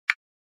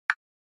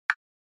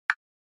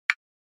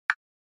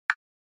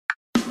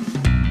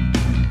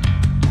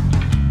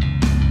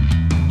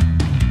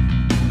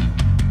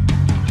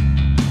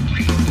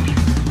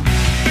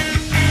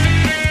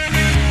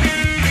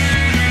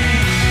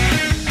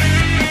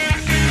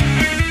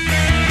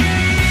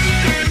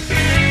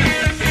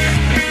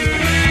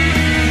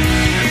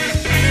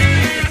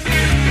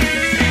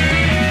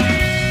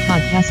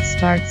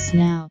starts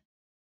now.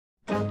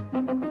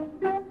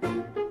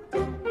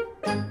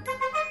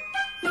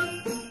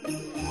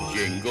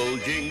 Jingle,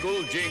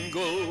 jingle,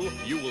 jingle,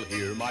 you will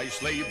hear my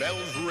sleigh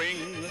bells ring.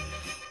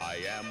 I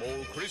am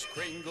old Kris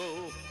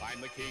Kringle,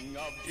 I'm the king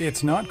of...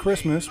 It's not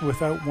Christmas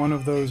without one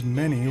of those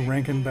many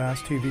Rankin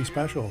Bass TV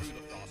specials.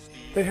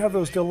 They have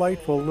those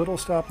delightful little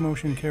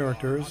stop-motion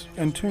characters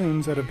and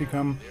tunes that have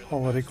become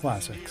holiday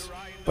classics.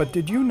 But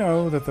did you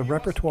know that the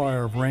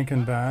repertoire of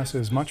Rankin Bass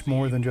is much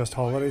more than just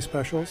holiday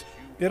specials?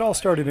 It all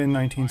started in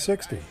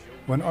 1960,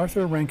 when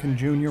Arthur Rankin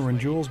Jr. and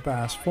Jules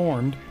Bass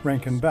formed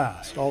Rankin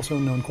Bass, also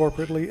known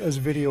corporately as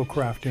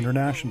Videocraft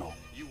International.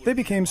 They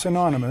became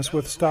synonymous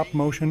with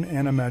stop-motion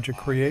animagic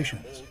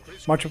creations.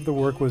 Much of the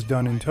work was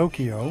done in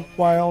Tokyo,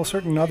 while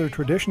certain other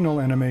traditional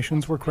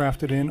animations were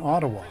crafted in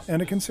Ottawa,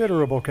 and a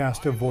considerable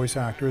cast of voice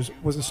actors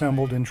was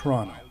assembled in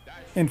Toronto.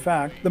 In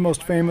fact, the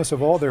most famous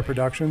of all their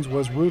productions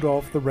was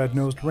Rudolph the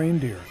Red-Nosed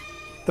Reindeer,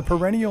 the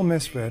perennial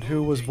misfit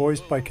who was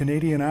voiced by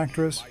Canadian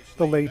actress,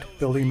 the late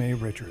Billie Mae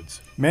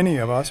Richards. Many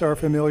of us are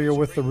familiar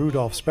with the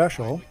Rudolph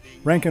special.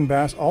 Rankin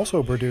Bass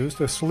also produced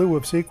a slew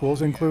of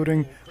sequels,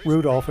 including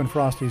Rudolph and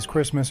Frosty's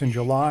Christmas in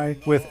July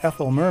with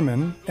Ethel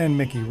Merman and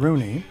Mickey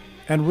Rooney,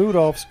 and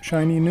Rudolph's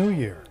Shiny New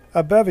Year.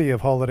 A bevy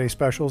of holiday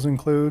specials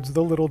includes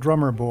The Little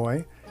Drummer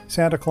Boy,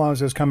 Santa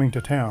Claus is Coming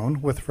to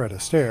Town with Fred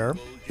Astaire,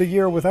 The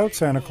Year Without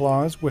Santa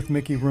Claus with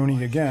Mickey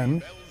Rooney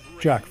again,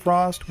 Jack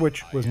Frost,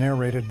 which was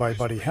narrated by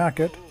Buddy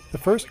Hackett, The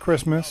First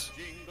Christmas,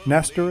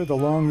 Nestor, the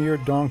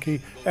Long-Eared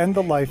Donkey, and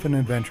The Life and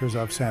Adventures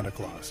of Santa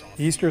Claus.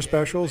 Easter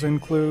specials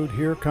include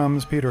Here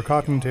Comes Peter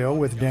Cottontail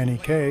with Danny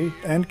Kaye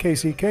and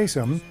Casey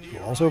Kasem,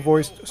 who also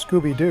voiced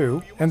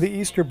Scooby-Doo, and The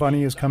Easter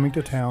Bunny is Coming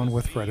to Town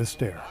with Fred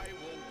Astaire.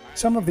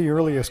 Some of the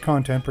earliest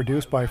content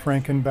produced by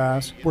Rankin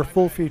Bass were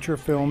full-feature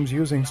films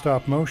using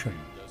stop-motion.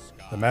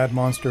 The Mad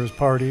Monsters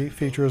Party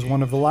features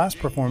one of the last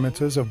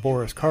performances of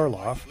Boris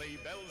Karloff.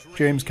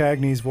 James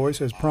Cagney's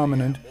voice is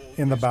prominent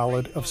in The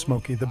Ballad of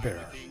Smokey the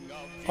Bear.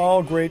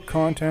 All great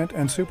content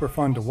and super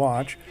fun to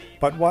watch,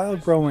 but while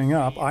growing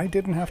up, I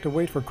didn't have to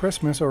wait for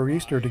Christmas or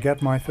Easter to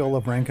get my fill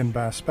of Rankin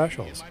Bass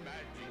specials.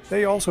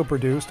 They also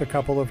produced a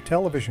couple of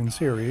television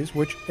series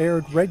which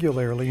aired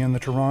regularly in the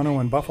Toronto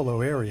and Buffalo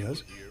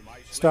areas.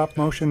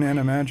 Stop-motion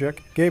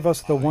animagic gave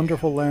us The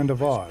Wonderful Land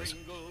of Oz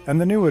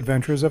and The New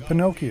Adventures of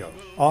Pinocchio.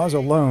 Oz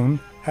alone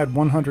had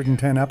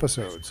 110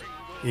 episodes,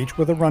 each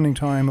with a running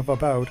time of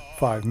about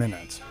 5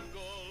 minutes.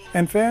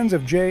 And fans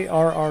of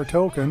J.R.R.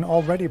 Tolkien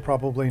already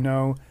probably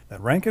know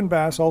that Rankin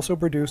Bass also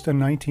produced a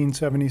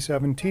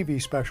 1977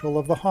 TV special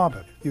of The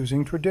Hobbit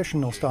using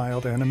traditional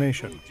styled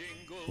animation.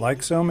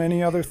 Like so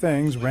many other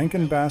things,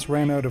 Rankin Bass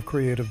ran out of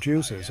creative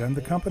juices and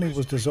the company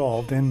was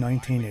dissolved in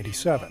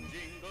 1987.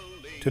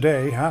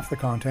 Today, half the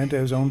content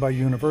is owned by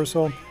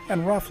Universal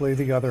and roughly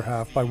the other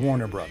half by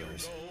Warner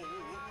Brothers.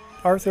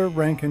 Arthur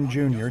Rankin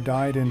Jr.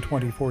 died in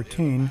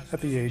 2014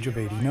 at the age of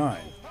 89.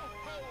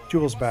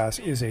 Jules Bass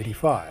is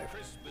 85.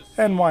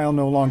 And while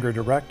no longer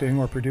directing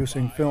or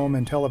producing film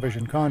and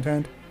television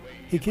content,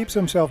 he keeps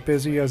himself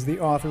busy as the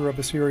author of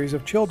a series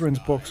of children's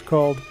books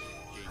called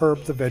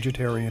Herb the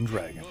Vegetarian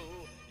Dragon.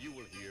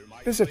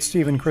 Visit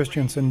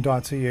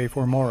StephenChristiansen.ca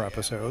for more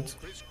episodes.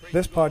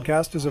 This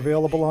podcast is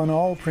available on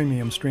all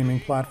premium streaming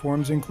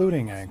platforms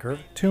including Anchor,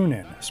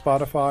 TuneIn,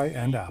 Spotify,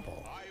 and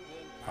Apple.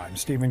 I'm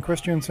Stephen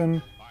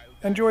Christiansen.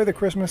 Enjoy the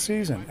Christmas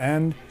season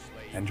and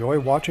enjoy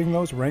watching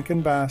those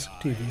Rankin Bass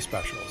TV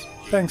specials.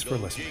 Thanks for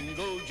listening.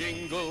 Jingle,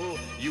 jingle,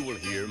 you will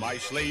hear my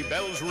sleigh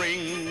bells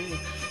ring.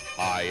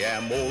 I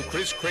am old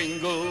Kris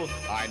Kringle,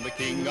 I'm the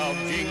king of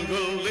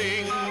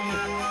jingling.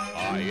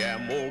 I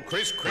am old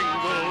Kris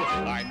Kringle,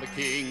 I'm the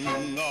king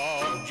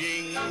of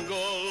jingling.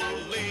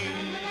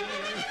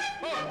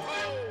 Ho,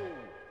 ho!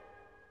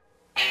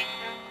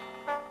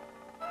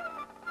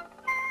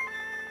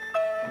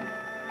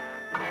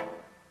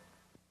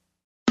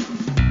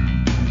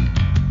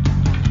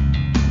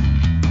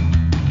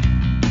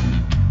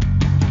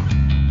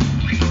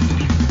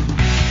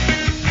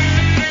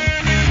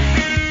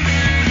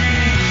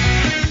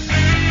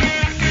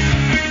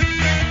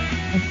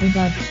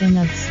 Production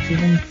of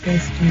Stephen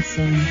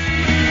Christensen.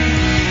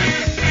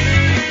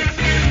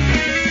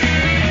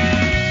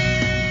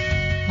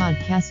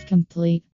 Podcast complete.